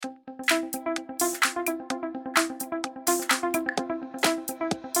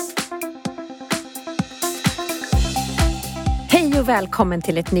och välkommen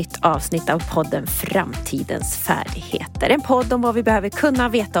till ett nytt avsnitt av podden Framtidens färdigheter. En podd om vad vi behöver kunna,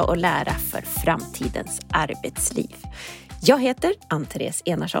 veta och lära för framtidens arbetsliv. Jag heter Ann-Therese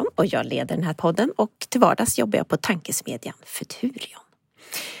Enarsson och jag leder den här podden och till vardags jobbar jag på tankesmedjan Futurion.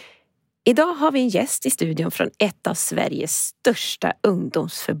 Idag har vi en gäst i studion från ett av Sveriges största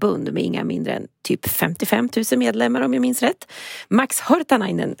ungdomsförbund med inga mindre än typ 55 000 medlemmar om jag minns rätt. Max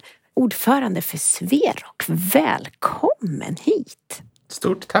Hortanainen, ordförande för Sverok. Välkommen hit!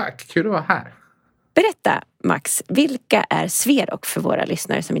 Stort tack, kul att vara här. Berätta Max, vilka är Sverok för våra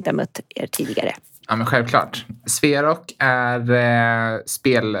lyssnare som inte har mött er tidigare? Ja, men självklart. Sverok är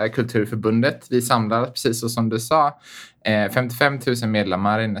spelkulturförbundet. Vi samlar, precis så som du sa, 55 000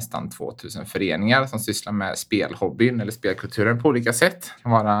 medlemmar i nästan 2 000 föreningar som sysslar med spelhobbyn eller spelkulturen på olika sätt. Det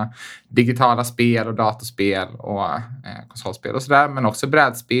kan vara digitala spel och datorspel och konsolspel och sådär, men också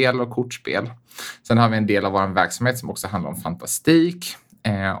brädspel och kortspel. Sen har vi en del av vår verksamhet som också handlar om fantastik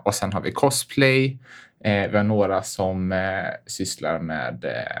och sen har vi cosplay. Vi har några som sysslar med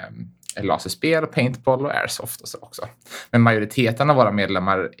laserspel, paintball och airsoft och så också. Men majoriteten av våra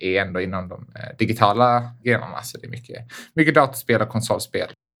medlemmar är ändå inom de digitala grenarna. Så det är mycket datorspel och konsolspel.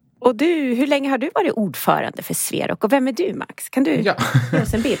 Och du, hur länge har du varit ordförande för Sverok? Och vem är du, Max? Kan du ge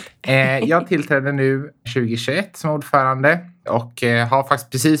oss en bild? Jag tillträdde nu 2021 som ordförande och har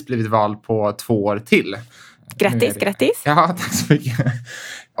faktiskt precis blivit vald på 2 år till. Grattis! Ja, tack så mycket.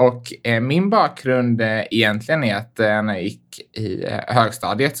 Och min bakgrund egentligen är att när jag gick i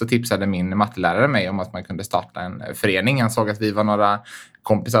högstadiet så tipsade min mattelärare mig om att man kunde starta en förening. Han såg att vi var några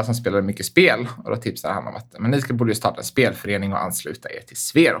kompisar som spelade mycket spel och då tipsade han om att men ni borde starta en spelförening och ansluta er till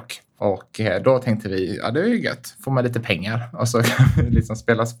Sverok. Och då tänkte vi, ja det är ju gött, får man lite pengar och så kan vi liksom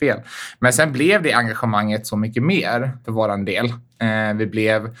spela spel. Men sen blev det engagemanget så mycket mer för våran del. Vi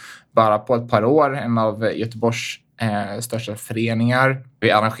blev bara på ett par år en av Göteborgs största föreningar.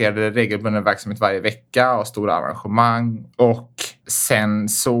 Vi arrangerade regelbunden verksamhet varje vecka och stora arrangemang. Och sen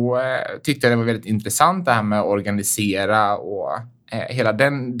så tyckte jag det var väldigt intressant det här med att organisera och hela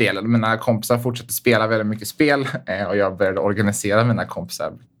den delen. Mina kompisar fortsatte spela väldigt mycket spel och jag började organisera mina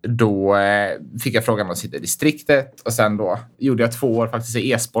kompisar. Då fick jag frågan om att sitta i distriktet och sen då gjorde jag 2 år faktiskt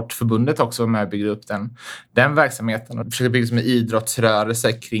i e-sportförbundet också med att bygga upp den verksamheten och försöka bygga som en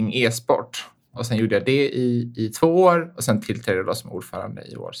idrottsrörelse kring e-sport. Och sen gjorde jag det i 2 år och sen tillträdde jag då som ordförande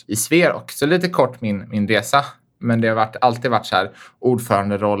i år i Sverok. Så lite kort min resa. Men det har alltid varit så här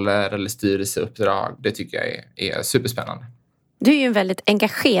ordföranderoller eller styrelseuppdrag. Det tycker jag är superspännande. Du är ju en väldigt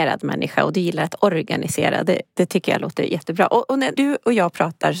engagerad människa och du gillar att organisera. Det tycker jag låter jättebra. Och när du och jag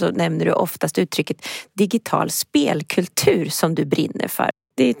pratar så nämner du oftast uttrycket digital spelkultur som du brinner för.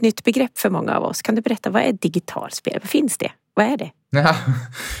 Det är ett nytt begrepp för många av oss. Kan du berätta, vad är digital spel? Vad finns det? Vad är det? Ja,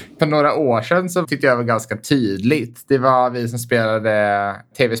 för några år sedan så tyckte jag var ganska tydligt. Det var vi som spelade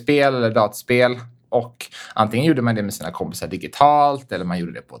tv-spel eller datorspel. Och antingen gjorde man det med sina kompisar digitalt eller man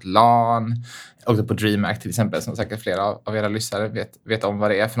gjorde det på ett LAN. Och på DreamHack till exempel, som säkert flera av era lyssnare vet om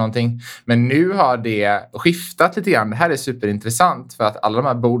vad det är för någonting. Men nu har det skiftat lite grann. Det här är superintressant för att alla de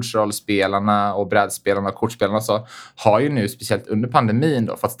här bordsrollspelarna och brädspelarna och kortspelarna så har ju nu speciellt under pandemin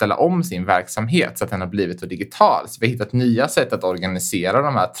då fått ställa om sin verksamhet så att den har blivit digital. Så vi har hittat nya sätt att organisera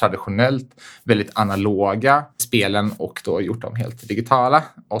de här traditionellt väldigt analoga spelen och då gjort dem helt digitala.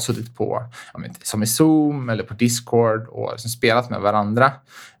 Och suttit på som i Zoom eller på Discord och spelat med varandra.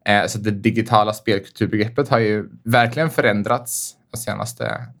 Så det digitala spelkulturbegreppet har ju verkligen förändrats de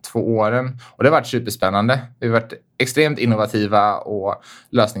senaste 2 åren. Och det har varit superspännande. Vi har varit extremt innovativa och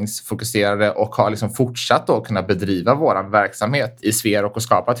lösningsfokuserade och har liksom fortsatt att kunna bedriva vår verksamhet i Sverok och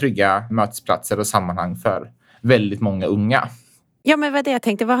skapa trygga mötesplatser och sammanhang för väldigt många unga. Ja, men vad det jag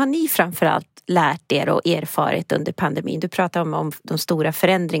tänkte, vad har ni framförallt lärt er och erfarit under pandemin? Du pratar om de stora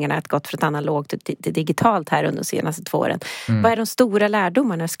förändringarna, att gått från analogt till digitalt här under de senaste 2 åren. Vad är de stora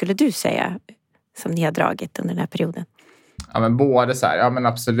lärdomarna skulle du säga som ni har dragit under den här perioden? Ja, men både så här, ja men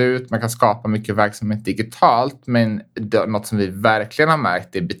absolut, man kan skapa mycket verksamhet digitalt, men något som vi verkligen har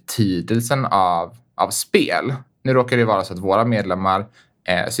märkt är betydelsen av spel. Nu råkar det vara så att våra medlemmar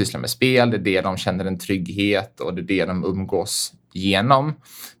sysslar med spel, det är det de känner en trygghet och det är det de umgås genom.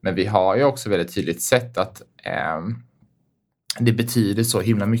 Men vi har ju också väldigt tydligt sett att det betyder så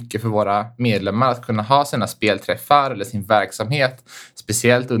himla mycket för våra medlemmar att kunna ha sina spelträffar eller sin verksamhet.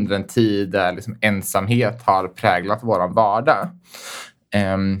 Speciellt under en tid där liksom ensamhet har präglat våran vardag.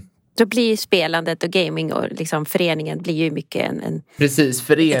 Då blir spelandet och gaming och liksom föreningen blir ju mycket precis,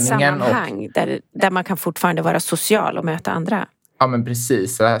 föreningen ett sammanhang där man kan fortfarande vara social och möta andra. Ja men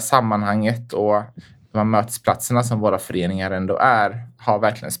precis, det här sammanhanget och de här mötesplatserna som våra föreningar ändå har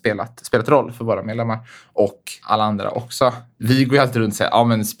verkligen spelat roll för våra medlemmar och alla andra också. Vi går ju alltid runt och säger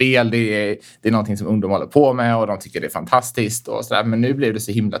men spel det är någonting som ungdomar håller på med och de tycker det är fantastiskt och sådär. Men nu blir det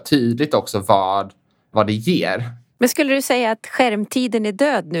så himla tydligt också vad det ger. Men skulle du säga att skärmtiden är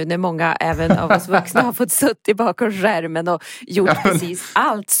död nu när många även av oss vuxna har fått suttit bakom skärmen och gjort precis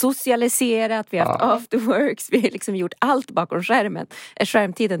allt, socialiserat, vi har haft afterworks, vi har liksom gjort allt bakom skärmen. Är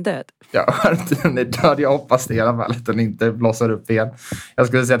skärmtiden död? Ja, skärmtiden är död. Jag hoppas det i alla fall att den inte blossar upp igen. Jag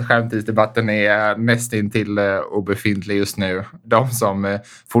skulle säga att skärmtidsdebatten är nästintill obefintlig just nu. De som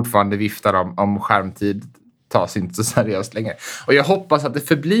fortfarande viftar om skärmtid tas inte så seriöst längre. Och jag hoppas att det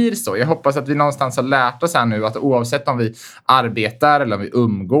förblir så. Jag hoppas att vi någonstans har lärt oss här nu att oavsett om vi arbetar eller om vi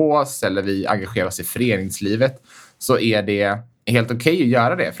umgås eller vi engagerar oss i föreningslivet så är det helt okej att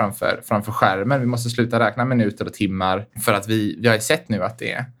göra det framför skärmen. Vi måste sluta räkna minuter och timmar för att vi har ju sett nu att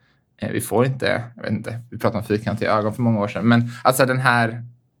det är vi får inte, jag vet inte, vi pratade om fyrkantiga ögon för många år sedan, men alltså den här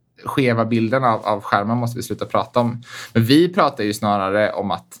skeva bilden av skärmen måste vi sluta prata om. Men vi pratar ju snarare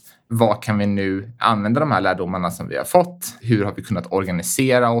om att vad kan vi nu använda de här lärdomarna som vi har fått? Hur har vi kunnat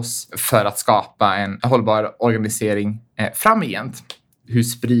organisera oss för att skapa en hållbar organisering framgent? Hur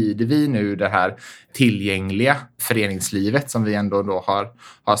sprider vi nu det här tillgängliga föreningslivet som vi ändå då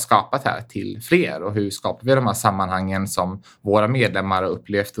har skapat här till fler? Och hur skapar vi de här sammanhangen som våra medlemmar har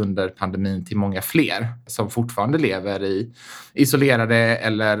upplevt under pandemin till många fler som fortfarande lever i isolerade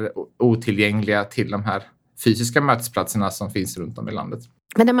eller otillgängliga till de här fysiska mötesplatserna som finns runt om i landet?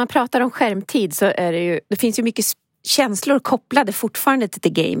 Men när man pratar om skärmtid så är det finns ju mycket känslor kopplade fortfarande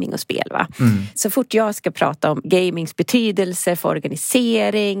till gaming och spel, va? Så fort jag ska prata om gamings betydelse för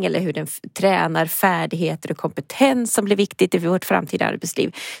organisering eller hur den tränar färdigheter och kompetens som blir viktigt i vårt framtida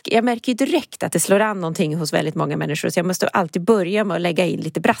arbetsliv. Jag märker ju direkt att det slår an någonting hos väldigt många människor, så jag måste alltid börja med att lägga in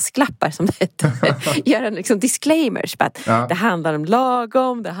lite brasklappar som det heter. Göra liksom disclaimers på att det handlar om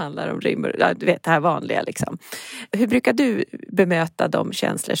lagom, det handlar om rimmer, du vet det här vanliga liksom. Hur brukar du bemöta de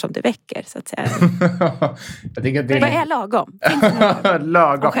känslor som det väcker, så att säga? Jag tycker att vad är lagom?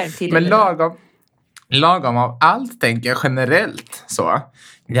 Lagom. Men lagom av allt tänker jag generellt så.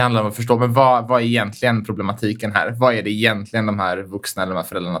 Det handlar om att förstå, men vad är egentligen problematiken här? Vad är det egentligen de här vuxna eller de här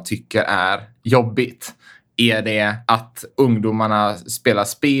föräldrarna tycker är jobbigt? Är det att ungdomarna spelar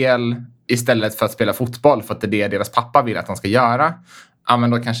spel istället för att spela fotboll för att det är det deras pappa vill att de ska göra? Ja, men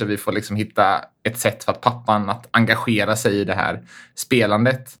då kanske vi får liksom hitta ett sätt för att pappan att engagera sig i det här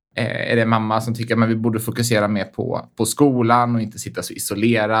spelandet. Är det mamma som tycker att vi borde fokusera mer på skolan och inte sitta så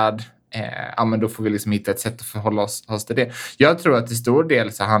isolerad? Ja, men då får vi liksom hitta ett sätt att förhålla oss till det. Jag tror att till stor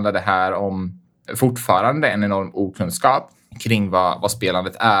del så handlar det här om fortfarande en enorm okunskap kring vad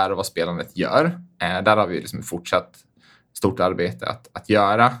spelandet är och vad spelandet gör. Där har vi liksom fortsatt stort arbete att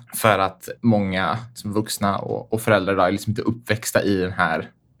göra för att många som vuxna och föräldrar idag är liksom inte uppväxta i den här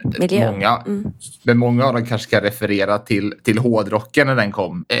många av dem kanske kan referera till hårdrocken när den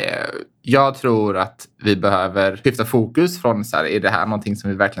kom. Jag tror att vi behöver skifta fokus från så här, är det här någonting som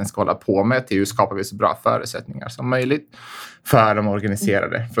vi verkligen ska hålla på med, till hur skapar vi så bra förutsättningar som möjligt för de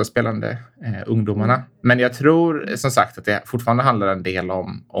organiserade, för de spelande ungdomarna. Men jag tror som sagt att det fortfarande handlar en del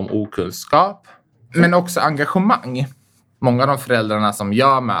om okunskap, men också engagemang. Många av de föräldrarna som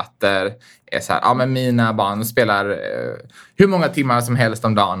jag möter är så här, men mina barn spelar hur många timmar som helst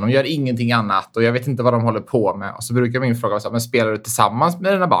om dagen. De gör ingenting annat och jag vet inte vad de håller på med. Och så brukar min fråga vara så här, men spelar du tillsammans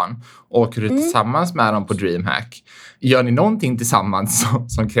med dina barn? Åker du tillsammans med dem på DreamHack? Gör ni någonting tillsammans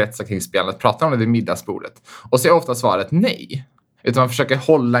som kretsar kring spelandet? Pratar om det vid middagsbordet? Och så är ofta svaret nej. Utan man försöker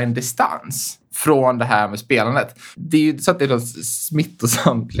hålla en distans från det här med spelandet. Det är ju så att det är något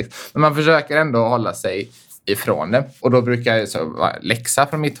smittosamt. Liksom. Men man försöker ändå hålla sig ifrån det. Och då brukar jag så läxa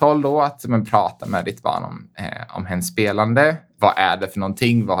från mitt håll då att prata med ditt barn om hens spelande. Vad är det för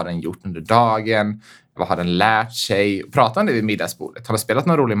någonting? Vad har den gjort under dagen? Vad har den lärt sig? Prata om det vid middagsbordet. Har den spelat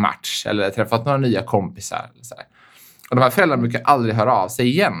någon rolig match? Eller träffat några nya kompisar? Eller så här. Och de här föräldrarna brukar aldrig höra av sig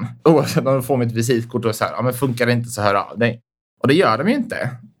igen. Oavsett om de får mitt visitkort och så här, men funkar det inte så hör av dig. Och det gör de ju inte.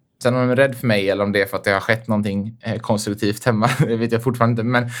 Sen om de är rädd för mig eller om det är för att det har skett någonting konstruktivt hemma, det vet jag fortfarande inte.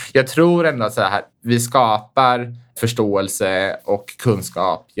 Men jag tror ändå att så här, vi skapar förståelse och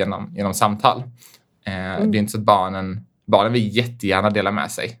kunskap genom samtal. Det är inte så att barnen vill jättegärna dela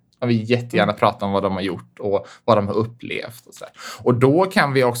med sig. De vill jättegärna prata om vad de har gjort och vad de har upplevt. Och, så där. Och då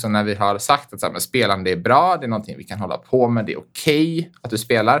kan vi också, när vi har sagt att så här, men spelande är bra, det är någonting vi kan hålla på med, det är okej att du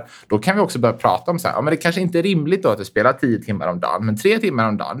spelar. Då kan vi också börja prata om så här, men det kanske inte är rimligt då att du spelar 10 timmar om dagen, men 3 timmar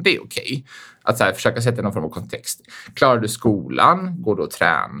om dagen, det är okej. Att så här, försöka sätta någon form av kontext. Klarar du skolan, går du och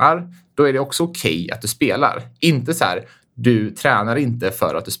tränar, då är det också okej att du spelar. Inte så här, du tränar inte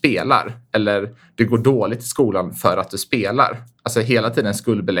för att du spelar. Eller det går dåligt i skolan för att du spelar. Alltså hela tiden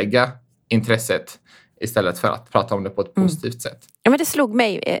skuldbelägga intresset istället för att prata om det på ett positivt sätt. Ja, men det slog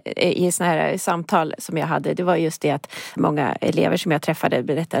mig i såna här samtal som jag hade. Det var just det att många elever som jag träffade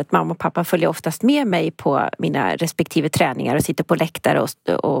berättade att mamma och pappa följer oftast med mig på mina respektive träningar och sitter på läktare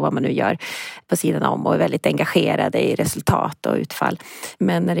och vad man nu gör på sidan om och är väldigt engagerade i resultat och utfall.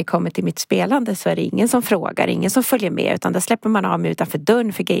 Men när det kommer till mitt spelande så är det ingen som frågar, ingen som följer med, utan där släpper man av mig utanför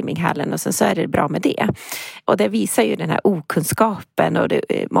dörren för gaminghallen och sen så är det bra med det. Och det visar ju den här okunskapen och det,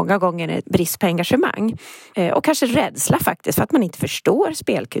 många gånger är brist på engagemang. Och kanske rädsla faktiskt för att man inte förstår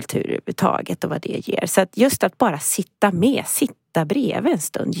spelkultur överhuvudtaget och vad det ger. Så att just att bara sitta bredvid en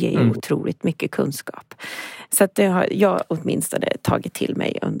stund ger ju otroligt mycket kunskap. Så att det har jag åtminstone tagit till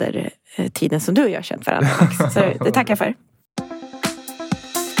mig under tiden som du och jag har känt varandra också. Så det tackar jag för.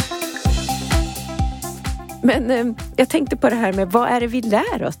 Men jag tänkte på det här med vad är det vi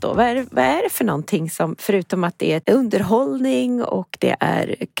lär oss då? Vad är det för någonting som, förutom att det är underhållning och det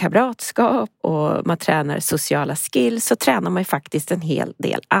är kamratskap och man tränar sociala skills, så tränar man ju faktiskt en hel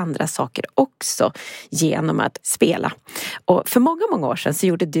del andra saker också genom att spela. Och för många år sedan så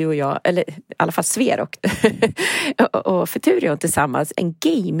gjorde du och jag, eller i alla fall Sver och Futurion tillsammans, en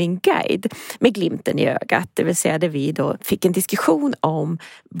gamingguide med glimten i ögat. Det vill säga där vi då fick en diskussion om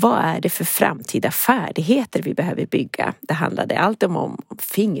vad är det för framtida färdigheter vi behöver bygga. Det handlade allt om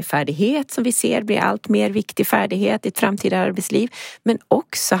fingerfärdighet som vi ser blir allt mer viktig färdighet i ett framtida arbetsliv. Men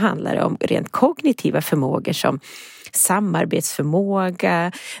också handlar det om rent kognitiva förmågor som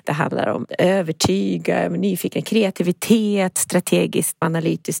samarbetsförmåga, det handlar om övertyga, nyfiken kreativitet, strategiskt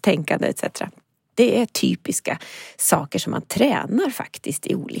analytiskt tänkande etc. Det är typiska saker som man tränar faktiskt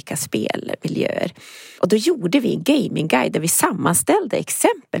i olika spelmiljöer. Och då gjorde vi en gamingguide där vi sammanställde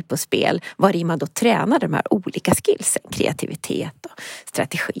exempel på spel var i man då tränar de här olika skillsen, kreativitet och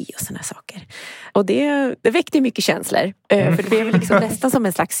strategi och sådana saker. Och det väckte mycket känslor. För det blev liksom nästan som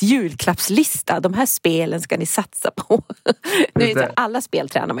en slags julklappslista. De här spelen ska ni satsa på. Nu är inte alla spel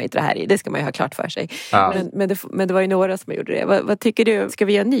tränar man inte det här i, det ska man ju ha klart för sig. Ja. Men det var ju några som gjorde det. Vad tycker du? Ska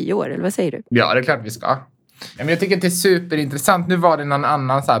vi göra nyår eller vad säger du? Ja, det är klart vi ska. Men jag tycker att det är superintressant. Nu var det någon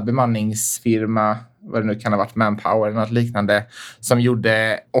annan så här bemanningsfirma, vad det nu kan ha varit, Manpower eller något liknande, som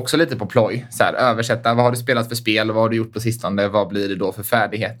gjorde också lite på ploj. Så här, översätta, vad har du spelat för spel? Vad har du gjort på sistone? Vad blir det då för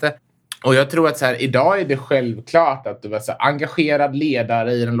färdigheter? Och jag tror att så här, idag är det självklart att du är så engagerad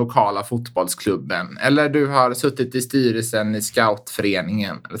ledare i den lokala fotbollsklubben. Eller du har suttit i styrelsen i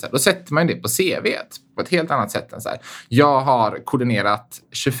scoutföreningen. Eller så här. Då sätter man det på CV:t på ett helt annat sätt än så här. Jag har koordinerat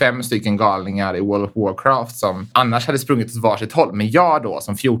 25 stycken galningar i World of Warcraft som annars hade sprungit åt varsitt håll. Men jag då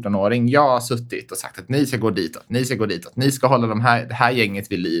som 14-åring, jag har suttit och sagt att ni ska gå ditåt, ni ska gå ditåt. Ni ska hålla det här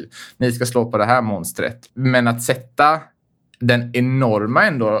gänget vid liv. Ni ska slå på det här monstret. Men att sätta den enorma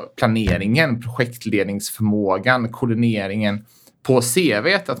ändå planeringen, projektledningsförmågan, koordineringen på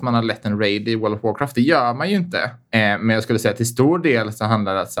CV:t att man har lett en raid i World of Warcraft, det gör man ju inte. Men jag skulle säga att till stor del så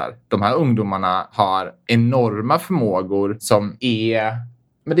handlar det om att de här ungdomarna har enorma förmågor som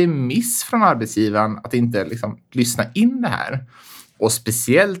men det är miss från arbetsgivaren att inte liksom lyssna in det här. Och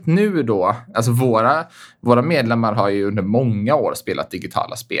speciellt nu då, alltså våra medlemmar har ju under många år spelat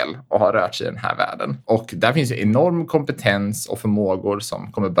digitala spel och har rört sig i den här världen. Och där finns ju enorm kompetens och förmågor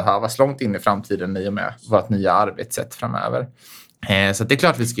som kommer behövas långt in i framtiden i och med vårt nya arbetssätt framöver. Så det är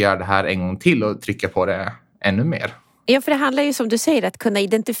klart att vi ska göra det här en gång till och trycka på det ännu mer. Ja, för det handlar ju som du säger att kunna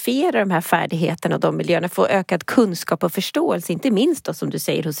identifiera de här färdigheterna och de miljöerna, få ökad kunskap och förståelse, inte minst då som du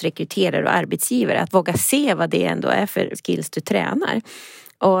säger hos rekryterare och arbetsgivare, att våga se vad det ändå är för skills du tränar.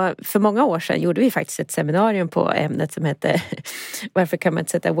 Och för många år sedan gjorde vi faktiskt ett seminarium på ämnet som hette varför kan man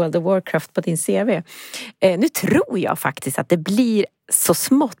inte sätta World of Warcraft på din CV? Nu tror jag faktiskt att det blir så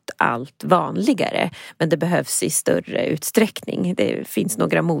smått allt vanligare, men det behövs i större utsträckning. Det finns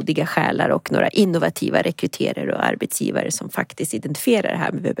några modiga själar och några innovativa rekryterare och arbetsgivare som faktiskt identifierar det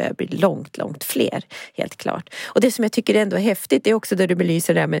här, men vi behöver bli långt fler, helt klart. Och det som jag tycker ändå är häftigt är också där du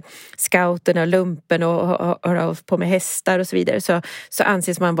belyser det här med scouterna, lumpen och hålla på med hästar och så vidare, så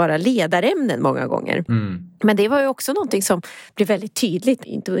anses man vara ledarämnen många gånger. Men det var ju också någonting som blev väldigt tydligt,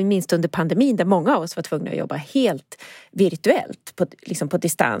 inte minst under pandemin, där många av oss var tvungna att jobba helt virtuellt liksom på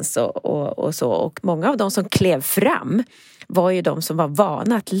distans och så. Och många av de som klev fram var ju de som var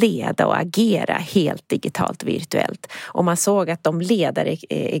vana att leda och agera helt digitalt virtuellt. Och man såg att de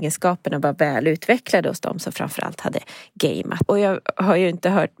ledaregenskaperna var väl utvecklade hos dem som framförallt hade gameat. Och jag har ju inte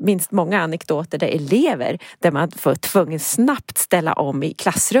hört minst många anekdoter där elever, där man får tvungen snabbt ställa om i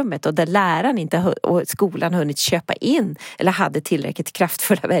klassrummet och där läraren inte och skolan hunnit köpa in eller hade tillräckligt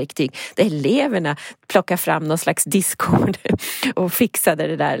kraftfulla verktyg. Där eleverna plockar fram någon slags Discord och fixade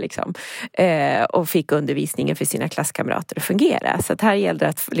det där liksom. Och fick undervisningen för sina klasskamrater att fungera. Så att här gällde det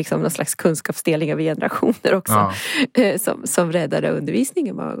att liksom någon slags kunskapsdelning över generationer också. Ja. Som räddade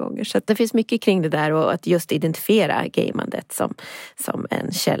undervisningen många gånger. Så att det finns mycket kring det där och att just identifiera gamandet som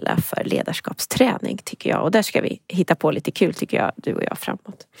en källa för ledarskapsträning tycker jag. Och där ska vi hitta på lite kul tycker jag, du och jag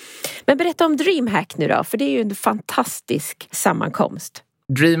framåt. Men berätta om DreamHack nu då, för det är ju en fantastisk sammankomst.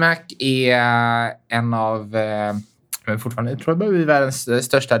 DreamHack är en av, men fortfarande tror jag är världens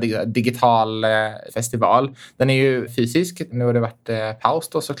största digital festival. Den är ju fysisk, nu har det varit paus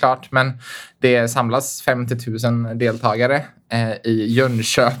då såklart, men det samlas 50 000 deltagare i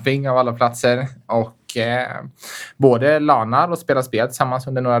Jönköping av alla platser och både lanar och spelar spel tillsammans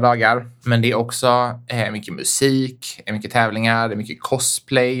under några dagar. Men det är också mycket musik, mycket tävlingar, det är mycket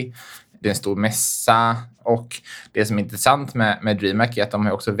cosplay, det är en stor mässa. Och det som är intressant med DreamHack är att de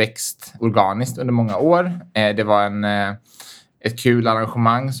har också växt organiskt under många år. Det var ett kul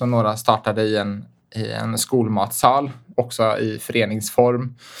arrangemang som några startade i en skolmatsal, också i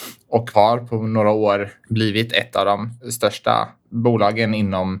föreningsform. Och har på några år blivit ett av de största bolagen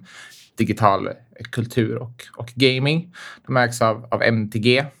inom digital kultur och gaming. De ägs av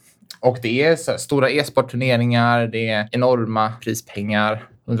MTG. Och det är så stora e-sportturneringar, det är enorma prispengar,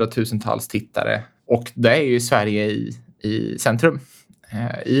 100,000-tals tittare. Och det är ju Sverige i centrum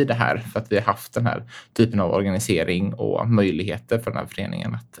i det här, för att vi har haft den här typen av organisering och möjligheter för den här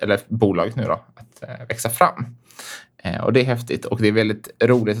föreningen, eller bolaget nu då, att växa fram. Och det är häftigt och det är väldigt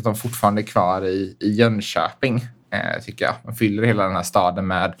roligt att de fortfarande är kvar i Jönköping, tycker jag. Man fyller hela den här staden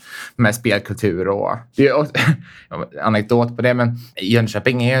med spelkultur och det är anekdot på det, men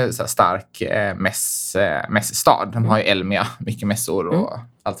Jönköping är ju så stark mässstad. De har ju Elmia, mycket mässor och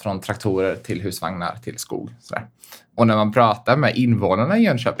allt från traktorer till husvagnar till skog. Sådär. Och när man pratar med invånarna i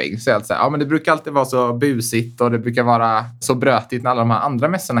Jönköping så är det så här, ja men det brukar alltid vara så busigt och det brukar vara så brötigt när alla de här andra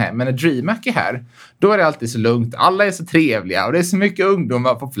mässorna är. Men när DreamHack är här, då är det alltid så lugnt. Alla är så trevliga och det är så mycket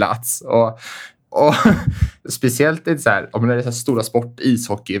ungdomar på plats och speciellt är det så här, om det är så här stora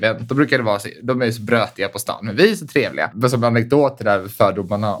ishockey-event, då brukar det vara så, de är så brötiga på stan, men vi är så trevliga. Som anekdoter där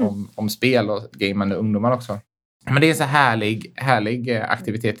fördomarna om spel och gamande ungdomar också. Men det är en så härlig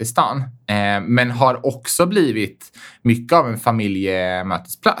aktivitet i stan. Men har också blivit mycket av en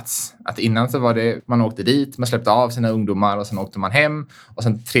familjemötesplats. Att innan så var det, man åkte dit, man släppte av sina ungdomar och sen åkte man hem. Och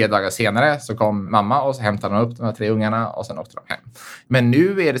sen 3 dagar senare så kom mamma och så hämtade hon upp de här 3 ungarna och sen åkte de hem. Men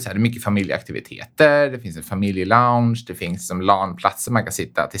nu är det så här, det är mycket familjeaktiviteter. Det finns en familjelounge, det finns som LAN-platser man kan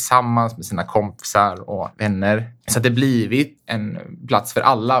sitta tillsammans med sina kompisar och vänner. Så att det blivit en plats för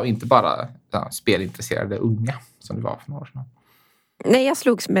alla och inte bara spelintresserade unga som det var för några år sedan. Nej, jag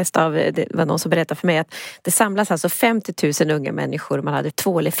slogs mest av, det var någon som berättade för mig att det samlas alltså 50 000 unga människor. Man hade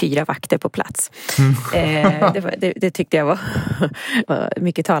 2 eller 4 vakter på plats. Det tyckte jag var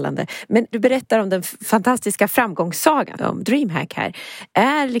mycket talande. Men du berättar om den fantastiska framgångssagan om DreamHack här.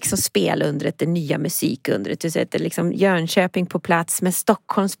 Är liksom spelundret det nya musikundret? Du sätter liksom Jönköping på plats, men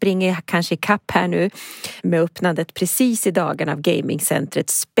Stockholm springer kanske i kapp här nu med öppnandet precis i dagarna av gamingcentret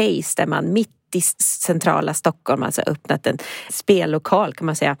Space, där man mitt i centrala Stockholm alltså öppnat en spellokal kan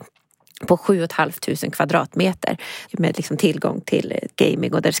man säga på 7 500 kvadratmeter med liksom tillgång till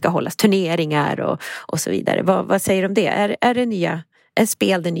gaming och där det ska hållas turneringar och så vidare. Vad säger du om det? Är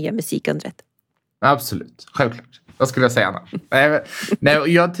spel det nya musikundret? Absolut, självklart. Vad skulle jag säga annars?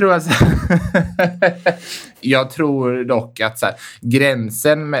 Nej, jag tror att jag tror dock att så här,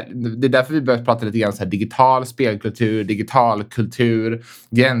 gränsen det är därför vi börjar prata lite grann så här, digital spelkultur, digital kultur.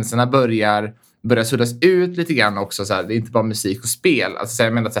 Gränserna börjar suddas ut lite grann också så här, det är inte bara musik och spel. Alltså så här,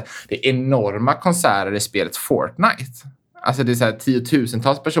 jag menar att så här, det är enorma konserter i spelet Fortnite. Alltså det är så här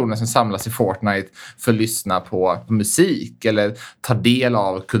 10,000-tals personer som samlas i Fortnite för att lyssna på musik eller ta del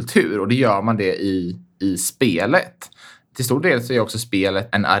av kultur, och det gör man det i spelet. Till stor del så är också spelet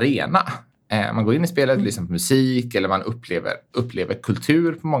en arena. Man går in i spelet, lyssnar på musik eller man upplever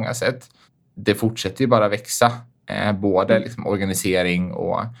kultur på många sätt. Det fortsätter ju bara växa. Både liksom organisering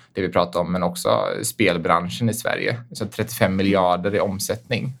och det vi pratar om, men också spelbranschen i Sverige. Så 35 miljarder i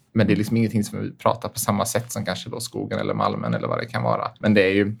omsättning. Men det är liksom ingenting som vi pratar på samma sätt som kanske då Skogen eller Malmen eller vad det kan vara. Men det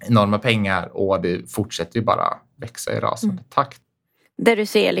är ju enorma pengar och det fortsätter ju bara växa i rasande takt. Där du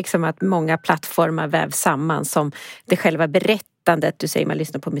ser liksom att många plattformar vävs samman som det själva berättandet. Du säger man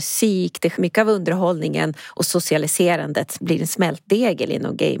lyssnar på musik. Det är mycket av underhållningen och socialiserandet blir en smältdegel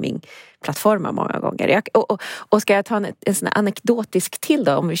inom gamingplattformar många gånger. Och ska jag ta en sån anekdotisk till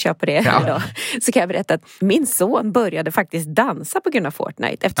då, om vi kör på det här då, så kan jag berätta att min son började faktiskt dansa på grund av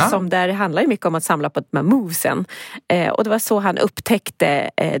Fortnite. Eftersom det handlar ju mycket om att samla på de här movesen. Och det var så han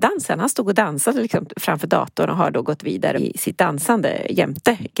upptäckte dansen. Han stod och dansade liksom framför datorn och har då gått vidare i sitt dansande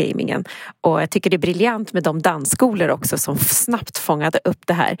jämte gamingen. Och jag tycker det är briljant med de dansskolor också som snabbt fångade upp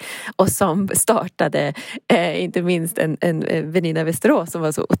det här. Och som startade inte minst en väninna Västerås som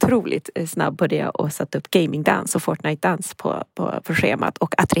var så otroligt snabb på det och satt upp gamingdans och Fortnite-dans på schemat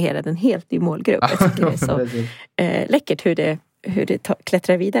och attraherade en helt ny målgrupp. Jag tycker det är så läckert hur det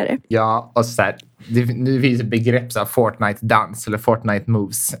klättrar vidare. Ja, och så här, nu finns ett begrepp så här, Fortnite-dans eller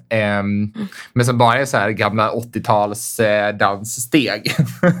Fortnite-moves. Men som bara är så här gamla 80-tals danssteg.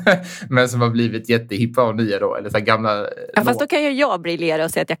 Men som har blivit jättehippa och nya då. Eller så här gamla... Ja, fast då kan ju jag briljera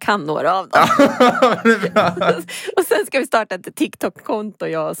och säga att jag kan några av dem. Och sen ska vi starta ett TikTok-konto,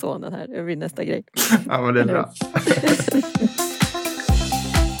 jag och sonen här. Det blir nästa grej. Ja, men det är bra.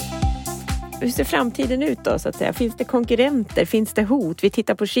 Hur ser framtiden ut då, så att säga? Finns det konkurrenter? Finns det hot? Vi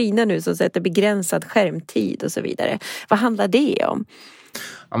tittar på Kina nu som sätter begränsad skärmtid och så vidare. Vad handlar det om?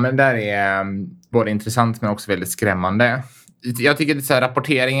 Ja, men det där är både intressant men också väldigt skrämmande. Jag tycker att så här,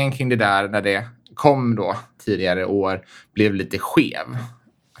 rapporteringen kring det där när det kom då tidigare år blev lite skev.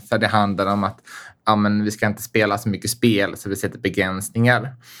 Så det handlar om att vi ska inte spela så mycket spel så vi sätter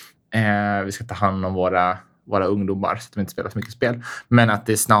begränsningar. Vi ska ta hand om våra ungdomar så att de inte spelar så mycket spel. Men att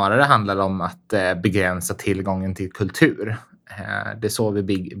det snarare handlar om att begränsa tillgången till kultur. Det är så vi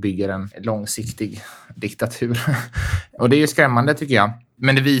bygger en långsiktig diktatur. Och det är ju skrämmande tycker jag.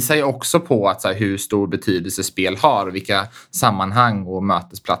 Men det visar ju också på att, så här, hur stor betydelse spel har och vilka sammanhang och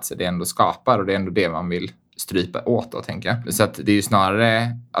mötesplatser det ändå skapar. Och det är ändå det man vill strypa åt då, tänker jag. Så att det är ju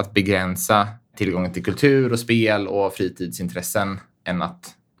snarare att begränsa tillgången till kultur och spel och fritidsintressen än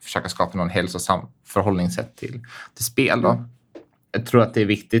att försöka skapa någon hälsosam förhållningssätt till spel då. Jag tror att det är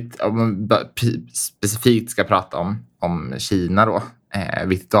viktigt, om man specifikt ska prata om Kina då,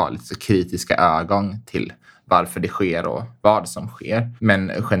 viktigt att ha lite så kritiska ögon till varför det sker och vad som sker.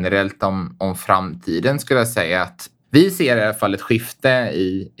 Men generellt om framtiden skulle jag säga att vi ser i alla fall ett skifte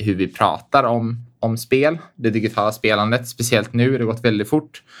i hur vi pratar om spel, det digitala spelandet, speciellt nu, det har gått väldigt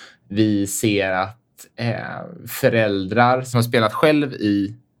fort. Vi ser att föräldrar som har spelat själv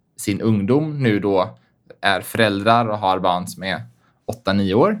i sin ungdom nu då är föräldrar och har barn som är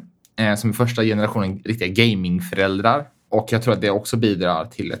 8-9 år. Som är första generationen riktiga gamingföräldrar. Och jag tror att det också bidrar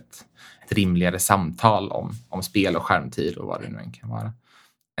till ett rimligare samtal om spel och skärmtid och vad det nu än kan vara.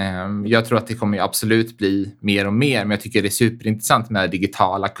 Jag tror att det kommer absolut bli mer och mer. Men jag tycker det är superintressant med den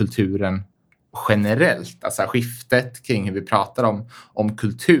digitala kulturen generellt. Alltså skiftet kring hur vi pratar om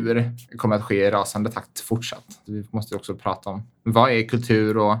kultur kommer att ske i rasande takt fortsatt. Vi måste också prata om vad är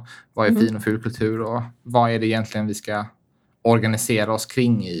kultur och vad är fin och ful kultur och vad är det egentligen vi ska organisera oss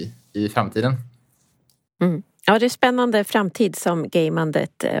kring i framtiden. Mm. Ja, det är spännande framtid som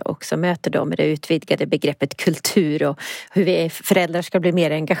gamandet också möter då med det utvidgade begreppet kultur och hur vi föräldrar ska bli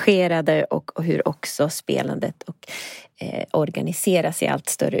mer engagerade och hur också spelandet och organiseras i allt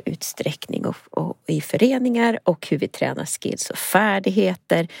större utsträckning och i föreningar och hur vi tränar skills och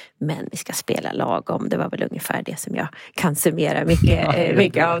färdigheter, men vi ska spela lagom. Det var väl ungefär det som jag kan summera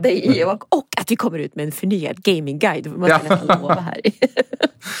mycket av det i och att vi kommer ut med en förnyad gamingguide. Det måste jag nästan lova här.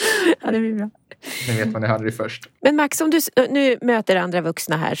 Ja, det blir bra. Det vet man, det hade det först. Men Max, om du nu möter andra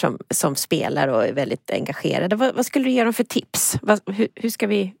vuxna här som spelar och är väldigt engagerade, vad skulle du ge dem för tips? Vad ska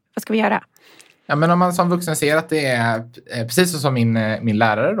vi göra? Ja, men om man som vuxen ser att det är precis som min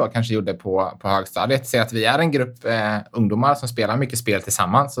lärare då kanske gjorde på högstadiet, ser att vi är en grupp ungdomar som spelar mycket spel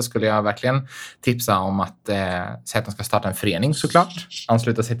tillsammans, så skulle jag verkligen tipsa om att säga att de ska starta en förening såklart,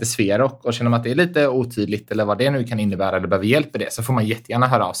 ansluta sig till Sverok och känner att det är lite otydligt eller vad det nu kan innebära eller behöver hjälp med det, så får man jättegärna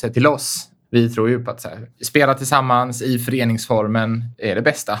höra av sig till oss. Vi tror ju på att spela tillsammans i föreningsformen är det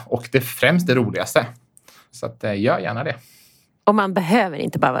bästa och det främst det roligaste. Så att gör gärna det. Och man behöver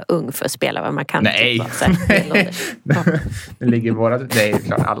inte bara vara ung för att spela vad man kan. Nej. Det ligger våra... Nej, det är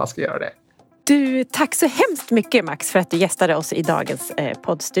klart alla ska göra det. Du, tack så hemskt mycket Max för att du gästade oss i dagens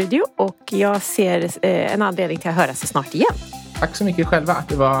poddstudio. Och jag ser en anledning till att höra så snart igen. Tack så mycket själva.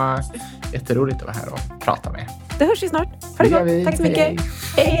 Det var jätteroligt att vara här och prata med er. Då hörs vi snart. Ha det gott. Tack så mycket.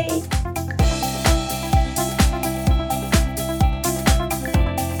 Hej.